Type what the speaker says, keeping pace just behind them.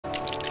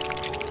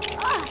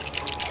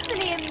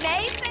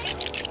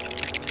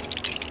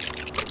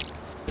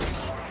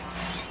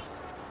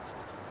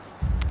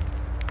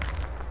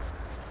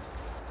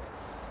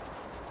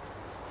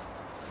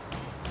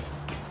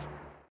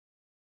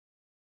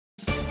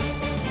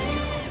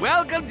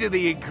Welcome to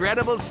the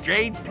incredible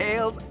strange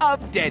tales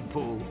of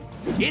Deadpool.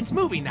 It's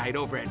movie night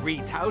over at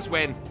Reed's house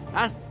when,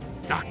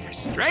 Doctor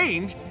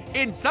Strange?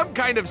 In some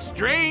kind of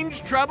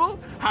strange trouble?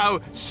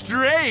 How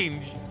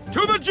strange!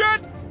 To the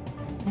jet!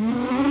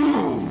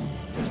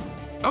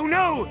 Oh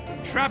no!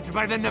 Trapped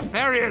by the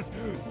nefarious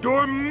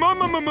Dormouse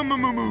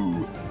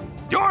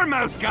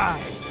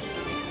guy!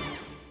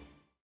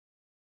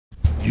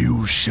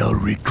 You shall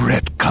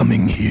regret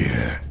coming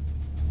here.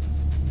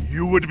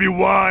 You would be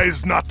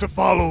wise not to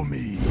follow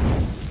me.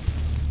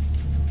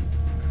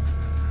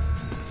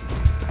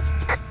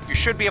 You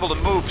should be able to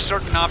move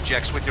certain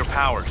objects with your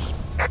powers.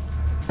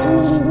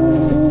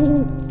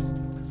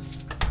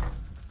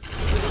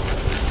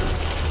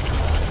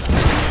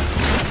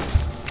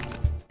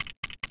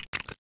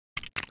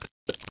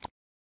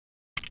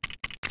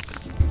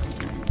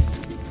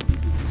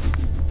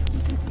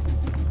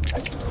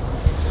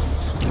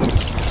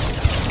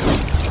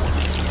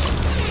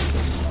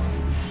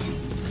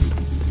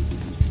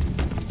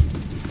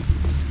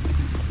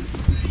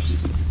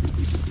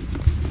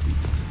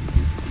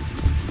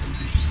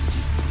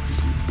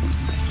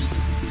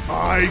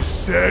 I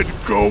said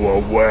go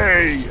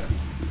away!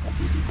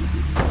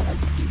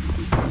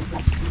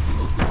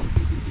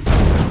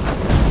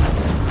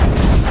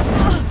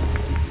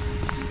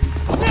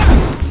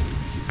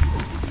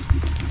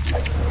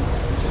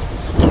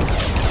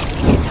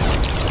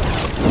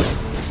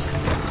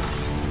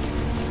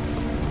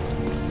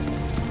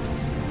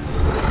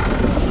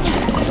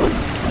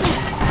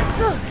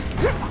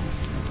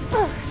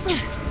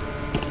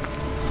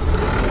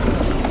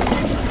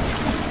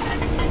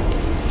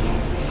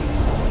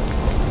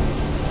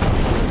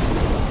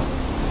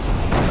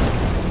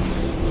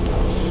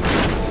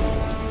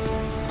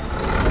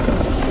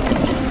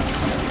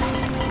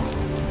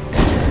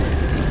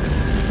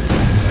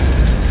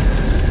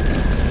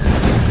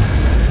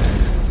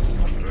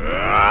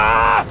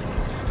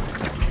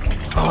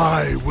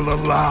 I will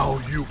allow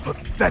you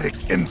pathetic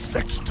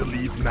insects to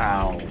leave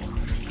now.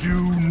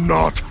 Do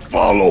not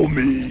follow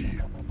me.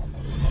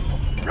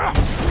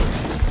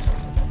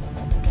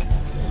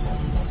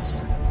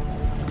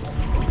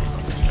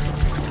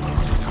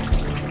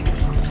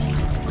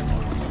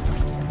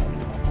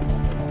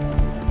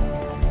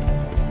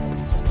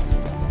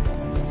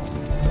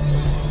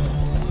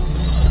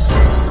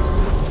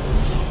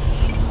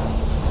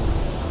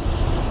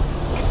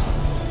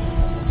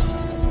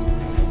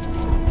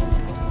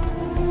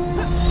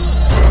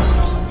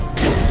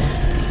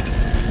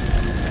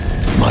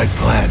 My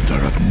plans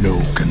are of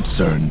no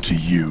concern to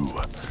you.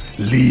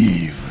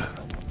 Leave.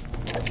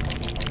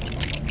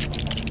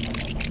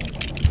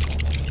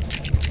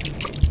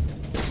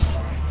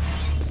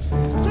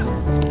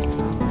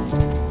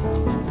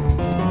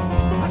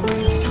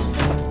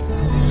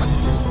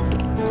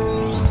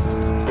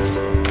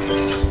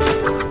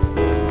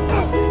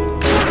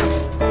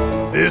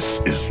 This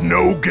is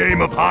no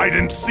game of hide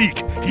and seek,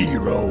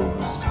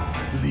 heroes.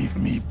 Leave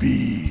me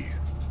be.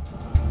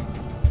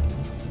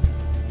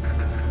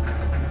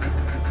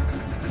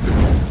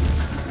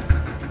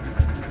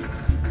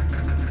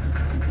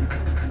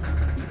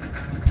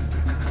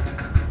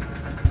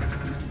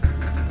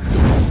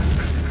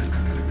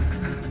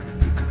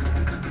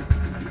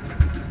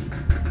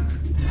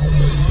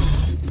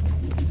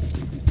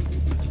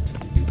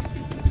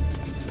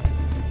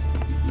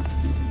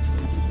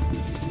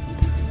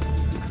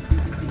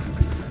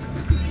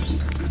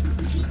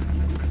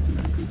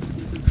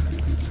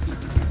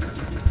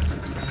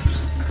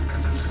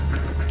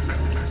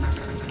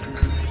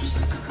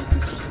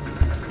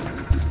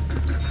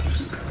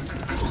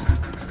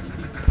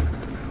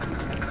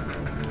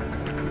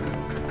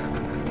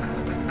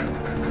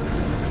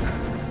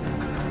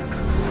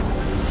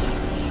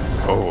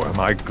 Oh, am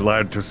I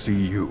glad to see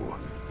you.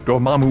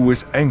 Dormammu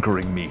is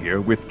anchoring me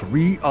here with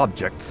 3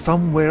 objects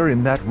somewhere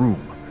in that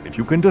room. If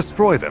you can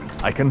destroy them,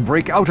 I can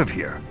break out of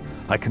here.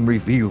 I can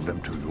reveal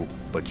them to you,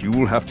 but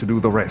you'll have to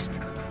do the rest.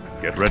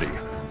 Get ready.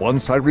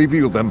 Once I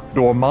reveal them,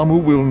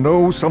 Dormammu will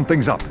know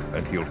something's up,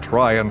 and he'll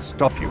try and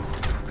stop you.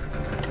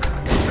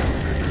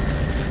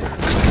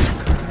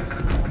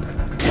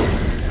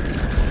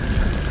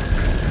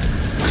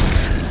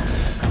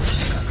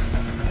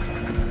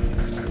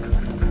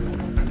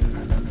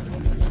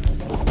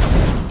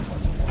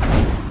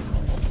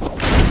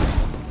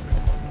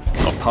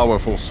 A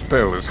powerful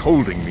spell is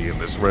holding me in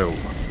this realm.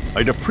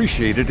 I'd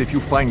appreciate it if you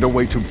find a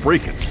way to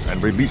break it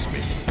and release me.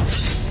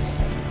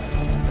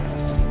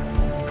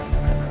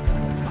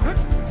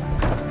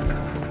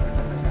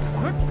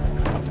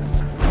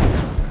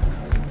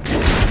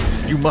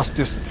 You must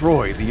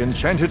destroy the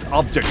enchanted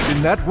objects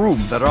in that room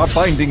that are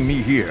binding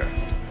me here.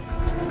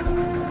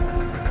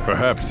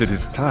 Perhaps it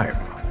is time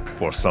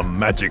for some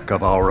magic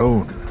of our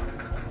own.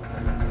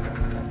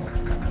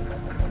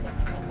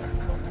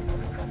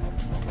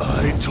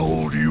 I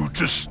told you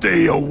to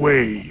stay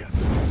away.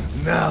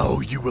 Now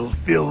you will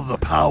feel the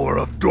power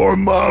of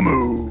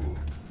Dormammu.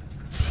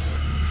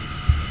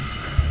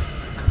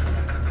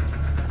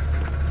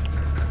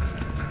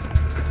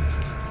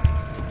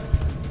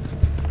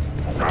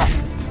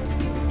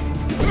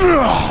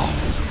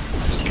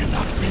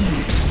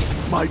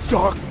 My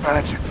dark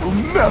magic will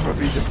never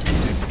be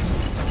defeated.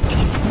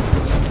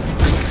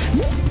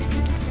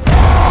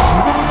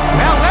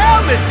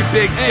 Well, Mr.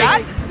 Big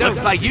Shot.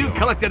 Looks like you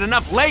collected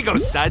enough Lego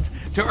studs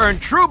to earn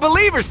true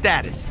believer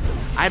status.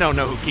 I don't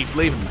know who keeps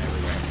leaving them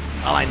everywhere.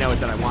 All I know is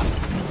that I want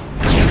them.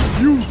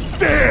 You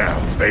dare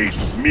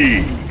face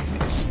me!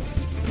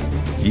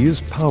 He is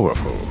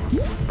powerful,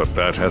 but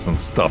that hasn't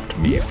stopped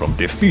me from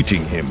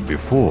defeating him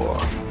before.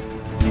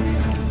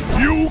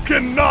 You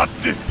cannot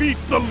defeat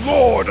the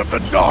Lord of the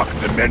Dark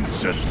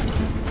Dimension!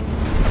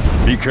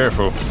 Be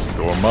careful,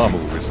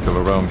 Dormammu is still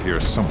around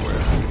here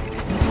somewhere.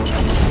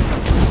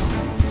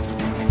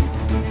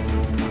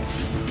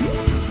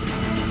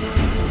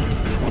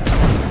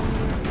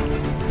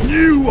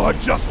 You are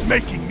just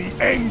making me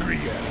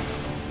angrier!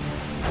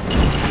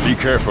 Be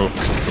careful,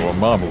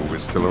 Dormammu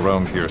is still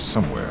around here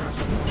somewhere.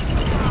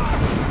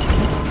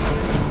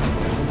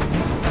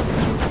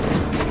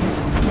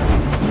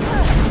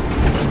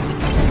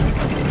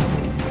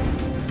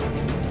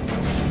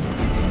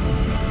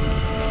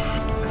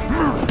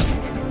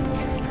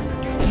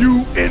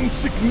 You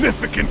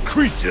insignificant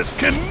creatures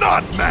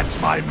cannot match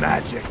my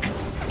magic!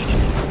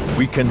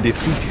 We can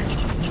defeat him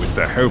with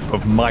the help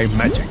of my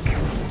magic.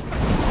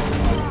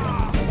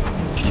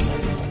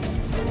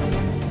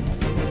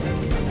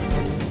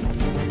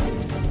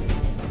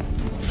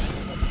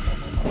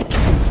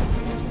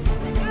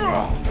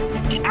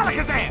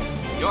 Alakazam!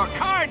 Your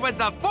card was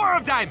the 4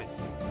 of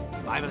diamonds.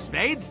 5 of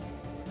spades?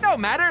 No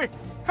matter.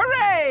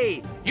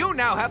 Hooray! You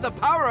now have the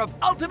power of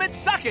ultimate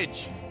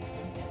suckage.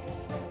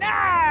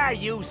 Ah,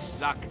 you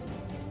suck.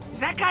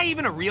 Is that guy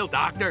even a real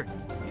doctor?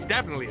 He's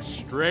definitely a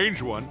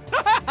strange one.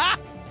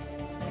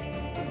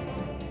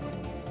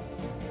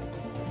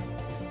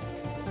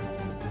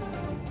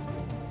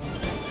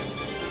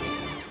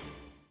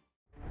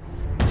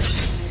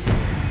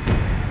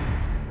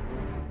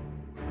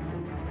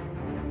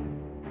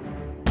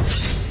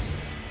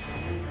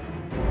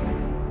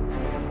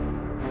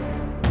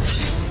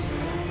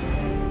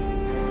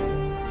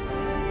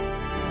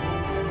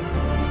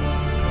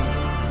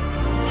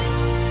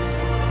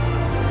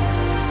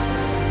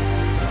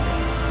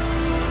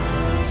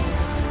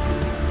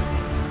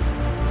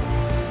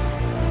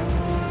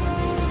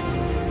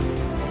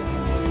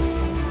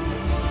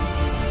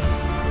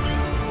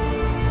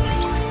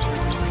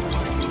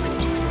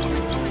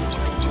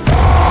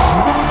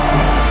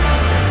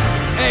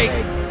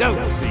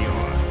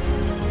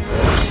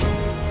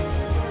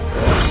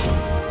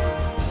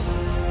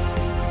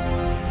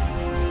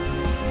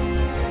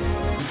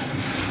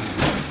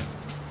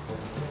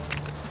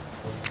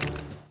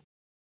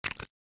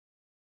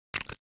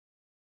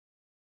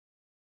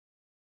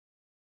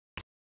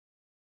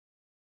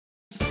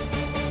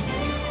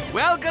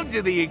 Welcome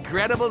to the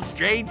incredible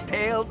strange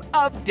tales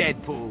of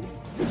Deadpool.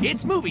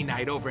 It's movie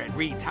night over at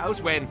Reed's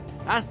house when,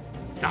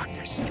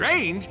 Doctor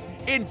Strange,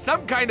 in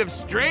some kind of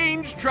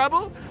strange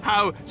trouble?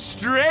 How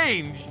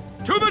strange!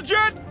 To the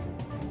jet!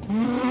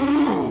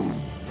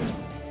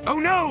 Oh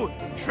no!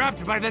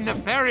 Trapped by the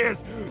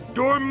nefarious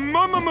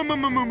Dormouse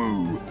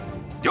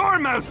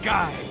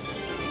guy!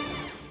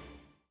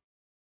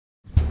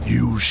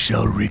 You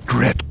shall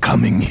regret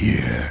coming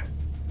here.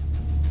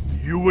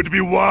 You would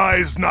be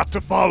wise not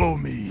to follow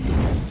me.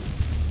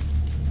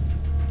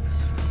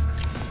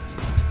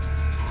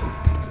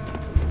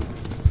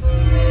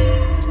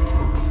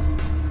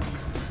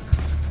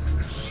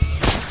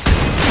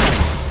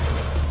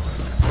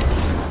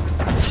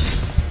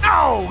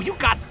 Oh, you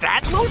got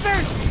that, loser?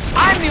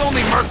 I'm the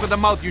only merc with a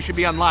mouth you should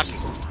be unlocking.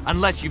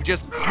 Unless you've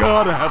just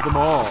gotta have them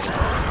all.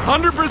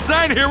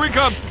 100%, here we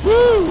come.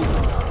 Woo!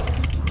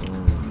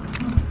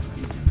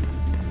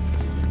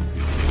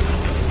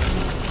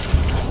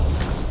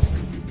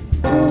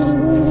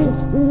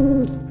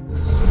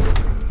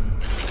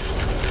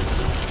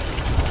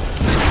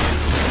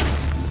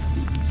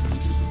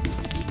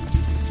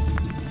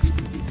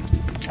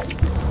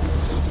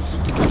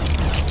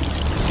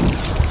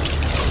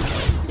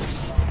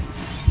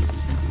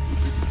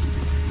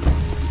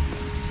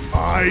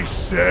 I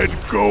said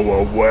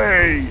go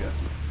away!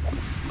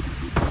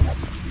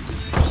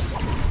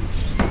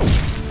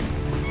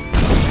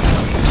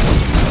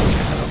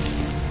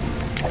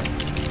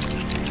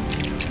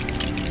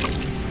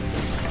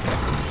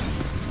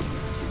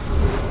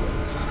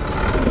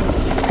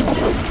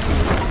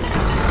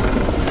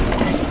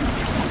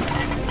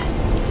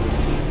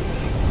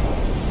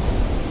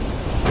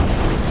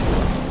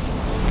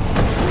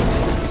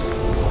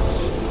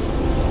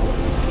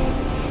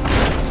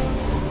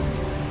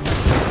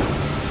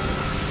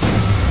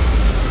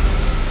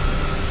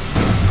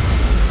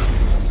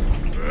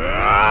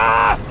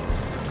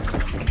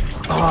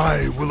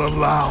 I will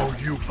allow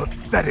you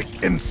pathetic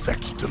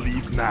insects to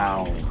leave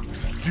now.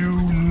 Do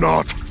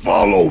not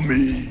follow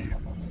me.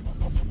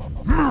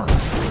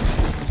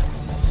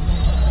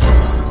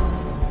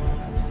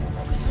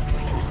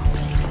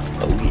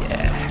 Oh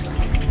yeah.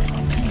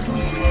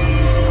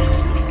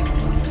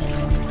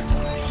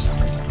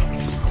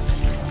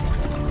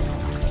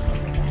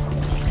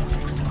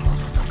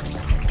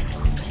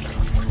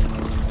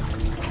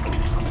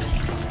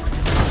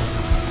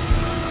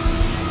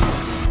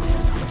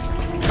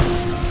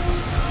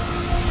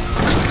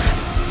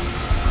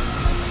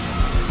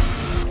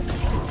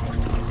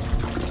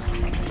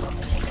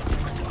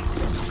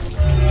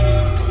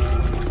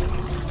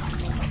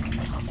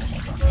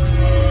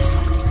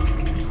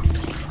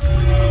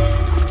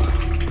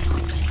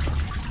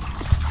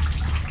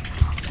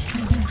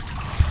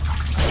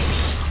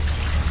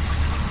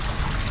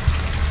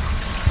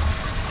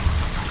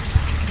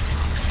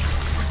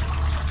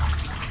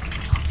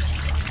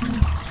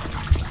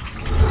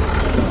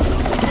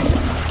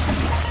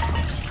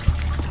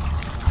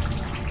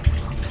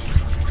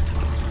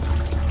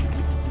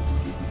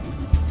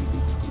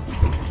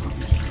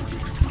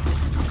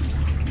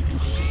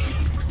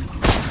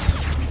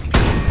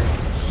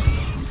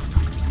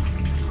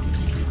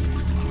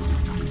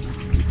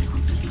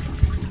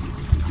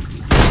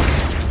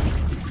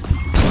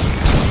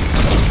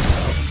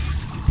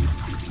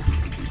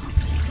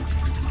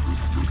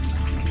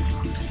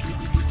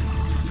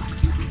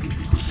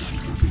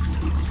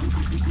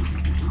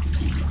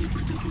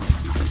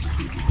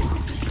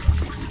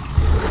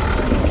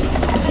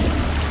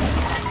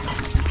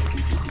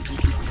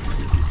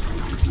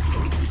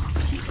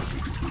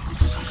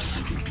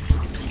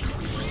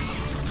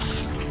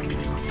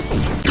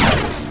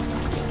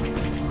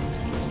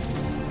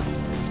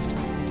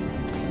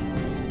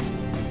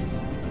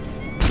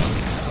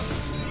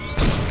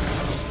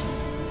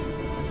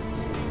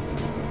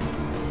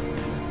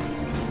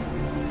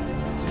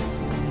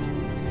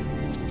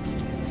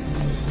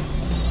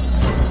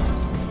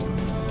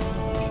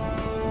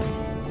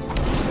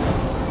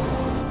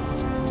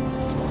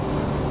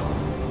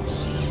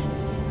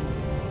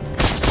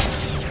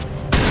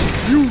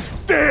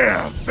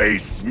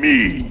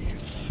 me!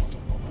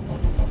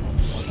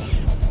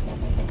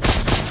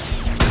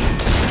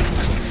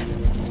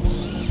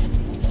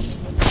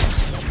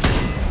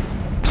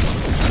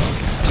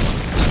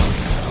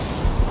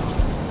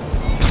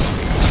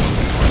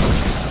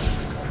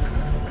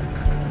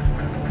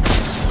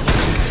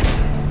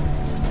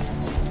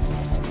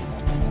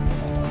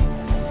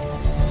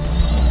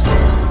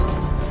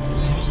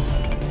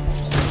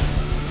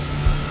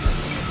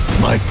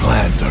 My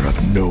plans are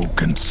of no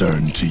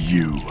concern to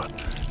you.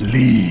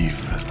 Leave.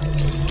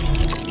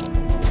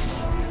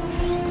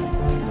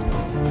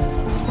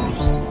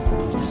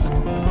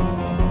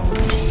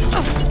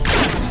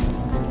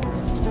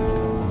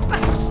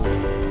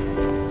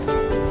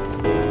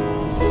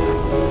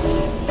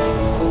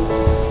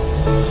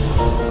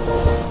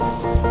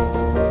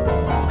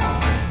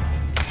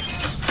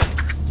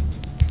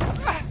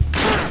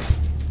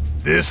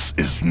 This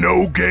is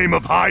no game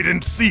of hide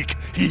and seek,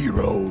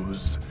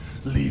 heroes.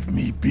 Leave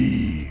me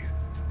be.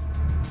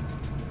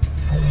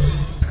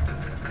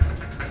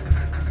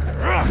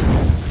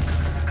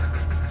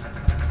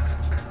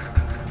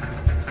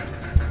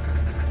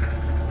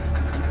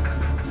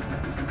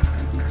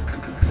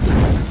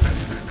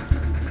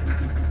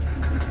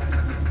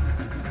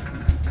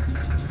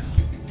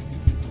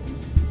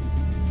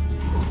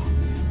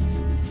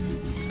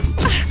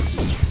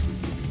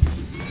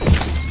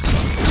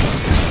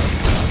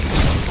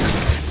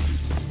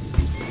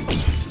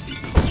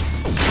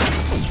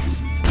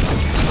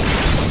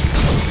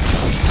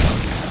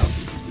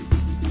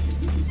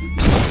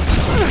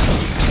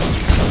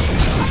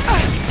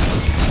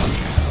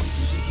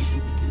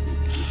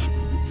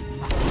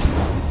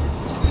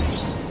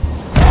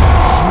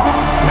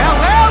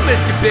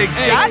 Big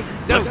shot!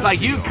 Looks like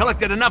you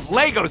collected enough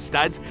Lego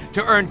studs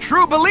to earn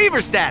true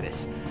believer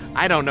status.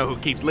 I don't know who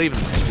keeps leaving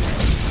them.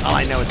 All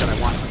I know is that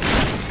I want them.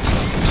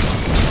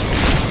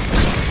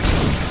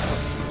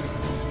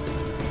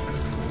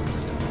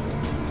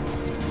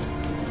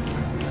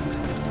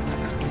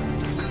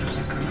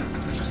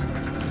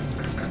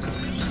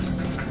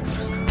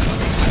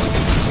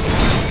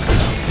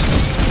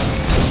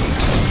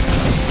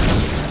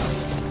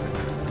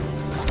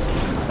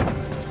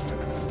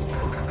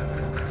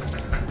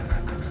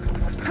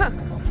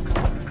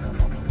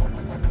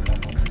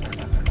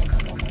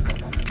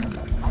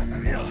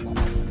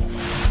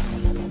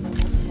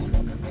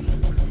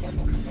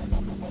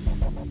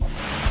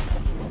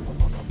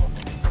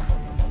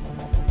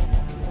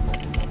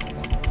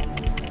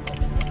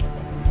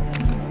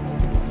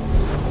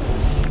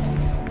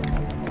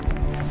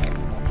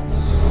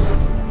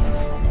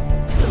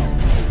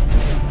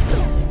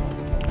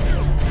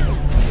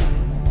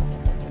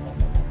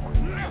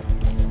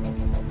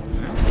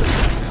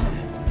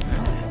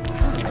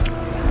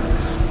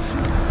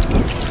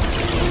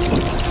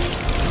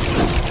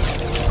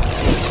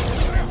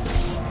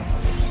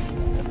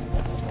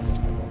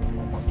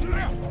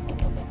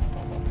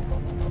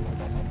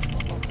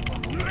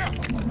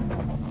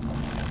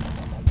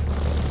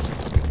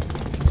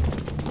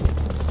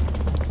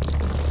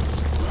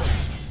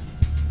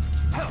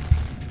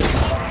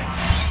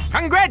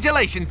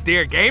 Congratulations,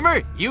 dear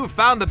gamer! You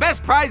found the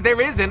best prize there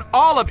is in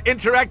all of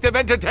interactive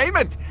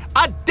entertainment!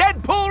 A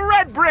Deadpool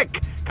Red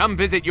Brick! Come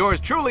visit yours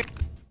truly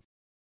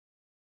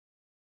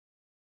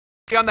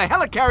on the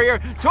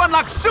helicarrier to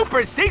unlock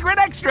super secret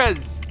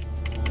extras!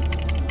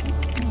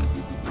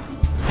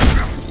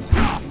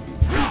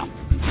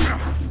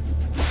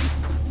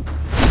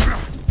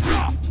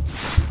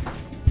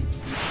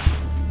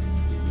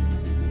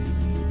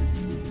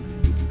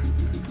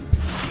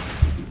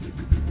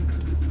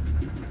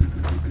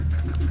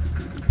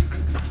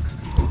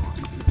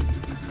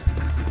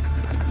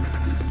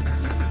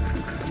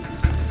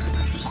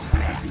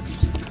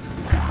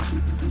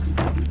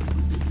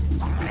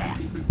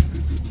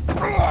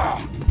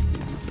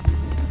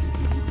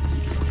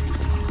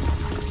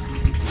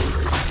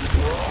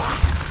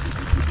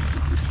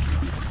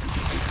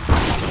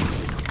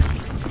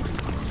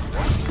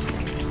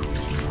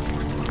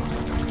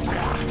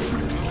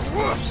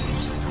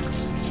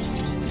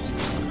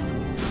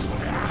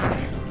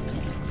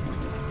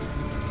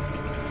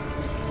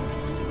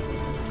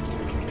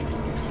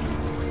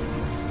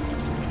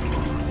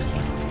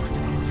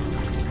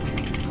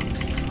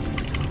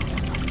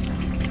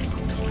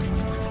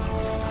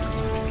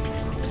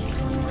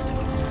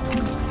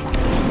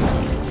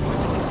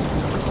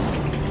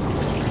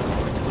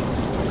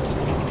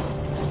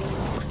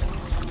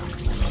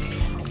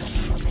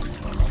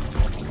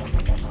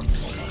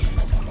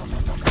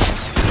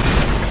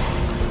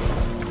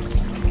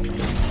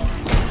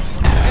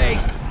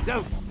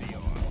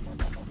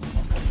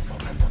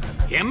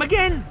 Him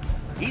again?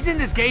 He's in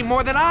this game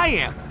more than I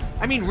am.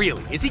 I mean,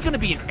 really, is he gonna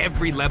be in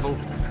every level?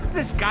 Who does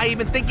this guy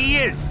even think he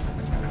is?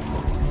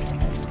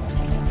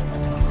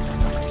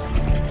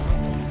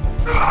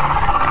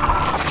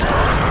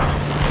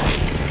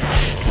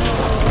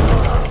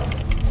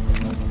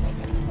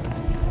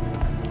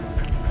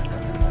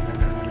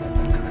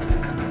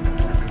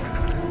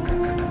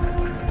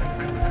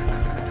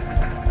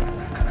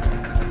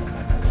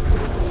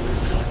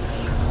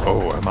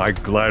 Oh, am I I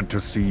glad to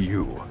see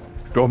you.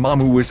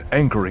 Dormammu is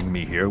anchoring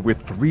me here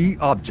with 3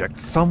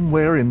 objects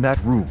somewhere in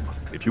that room.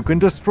 If you can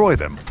destroy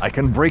them, I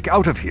can break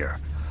out of here.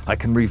 I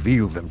can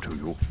reveal them to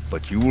you,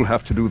 but you'll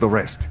have to do the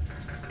rest.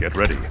 Get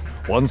ready.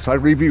 Once I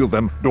reveal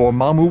them,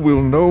 Dormammu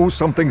will know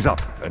something's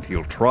up, and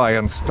he'll try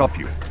and stop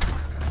you.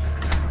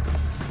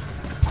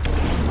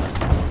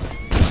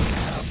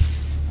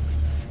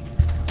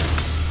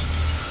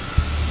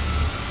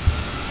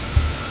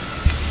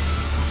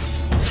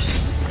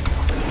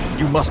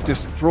 You must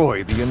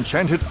destroy the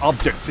enchanted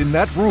objects in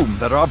that room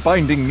that are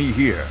binding me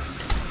here.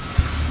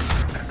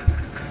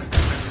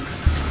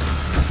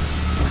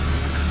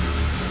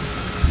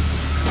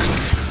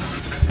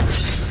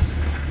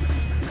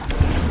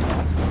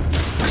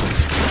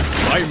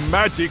 My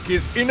magic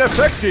is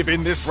ineffective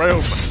in this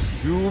realm.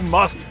 You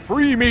must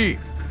free me.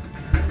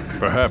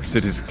 Perhaps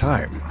it is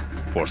time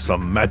for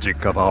some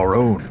magic of our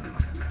own.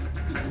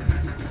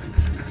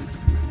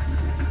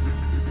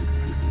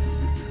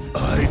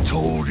 I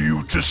told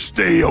you to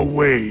stay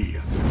away.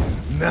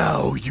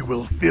 Now you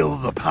will feel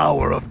the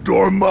power of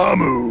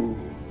Dormammu.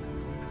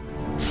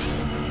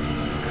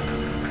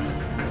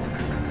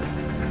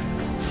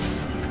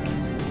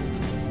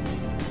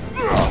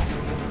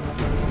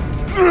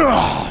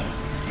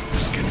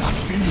 This cannot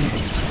be.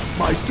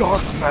 My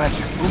dark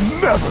magic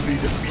will never be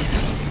defeated.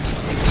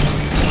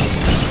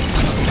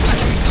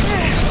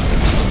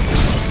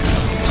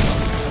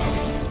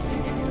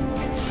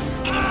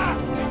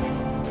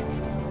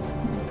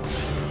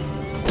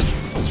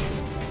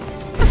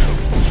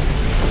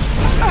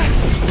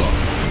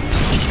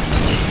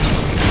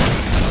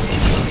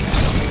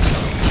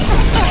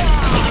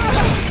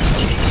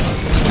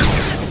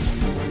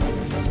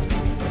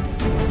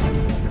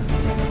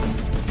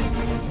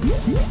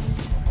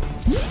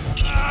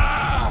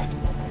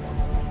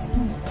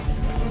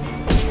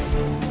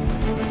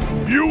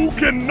 You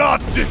cannot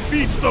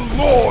defeat the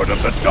Lord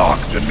of the Dark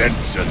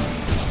Dimension!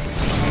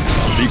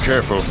 Be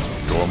careful.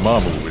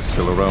 Dormammu is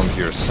still around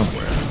here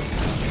somewhere.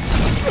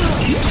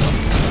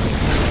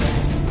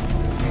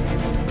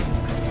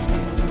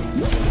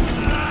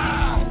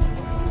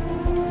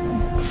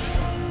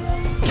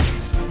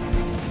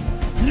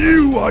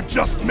 You are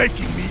just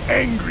making me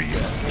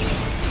angrier.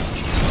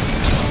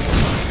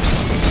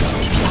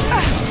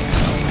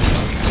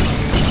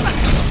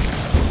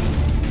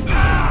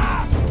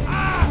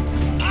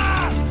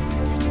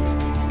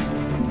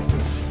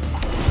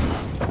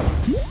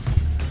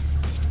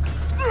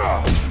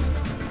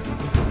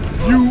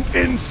 You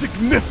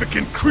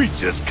insignificant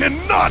creatures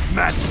cannot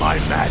match my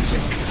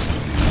magic!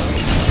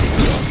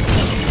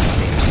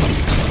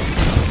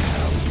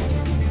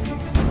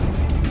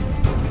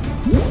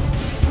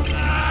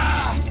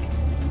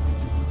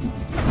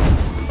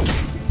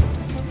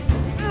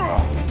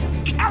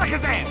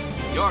 Alakazam!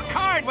 Your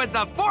card was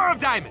the 4 of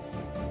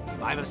diamonds.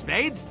 5 of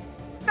spades?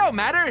 No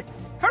matter.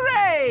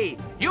 Hooray!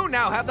 You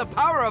now have the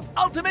power of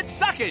ultimate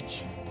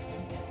suckage.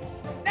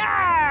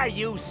 Ah,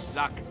 you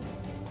suck.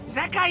 Is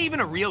that guy even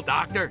a real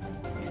doctor?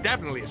 He's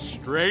definitely a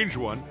strange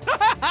one.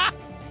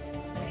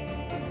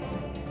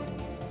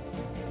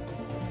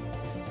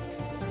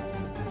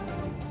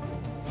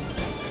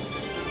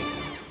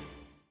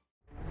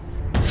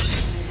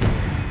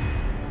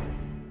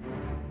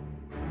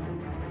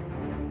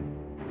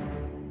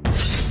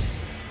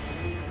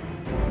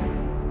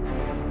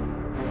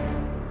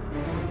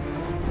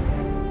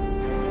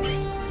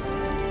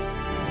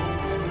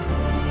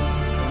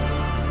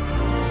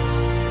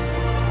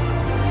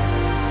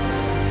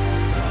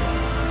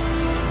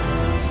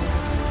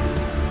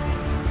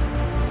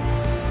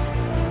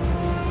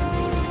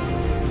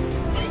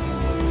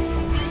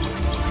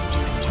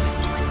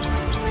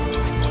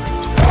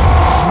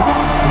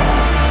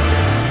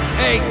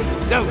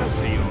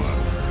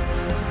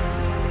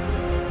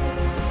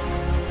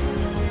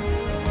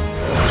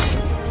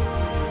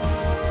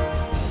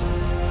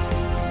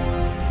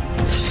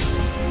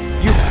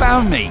 You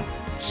found me.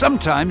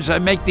 Sometimes I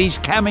make these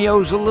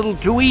cameos a little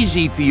too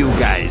easy for you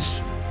guys.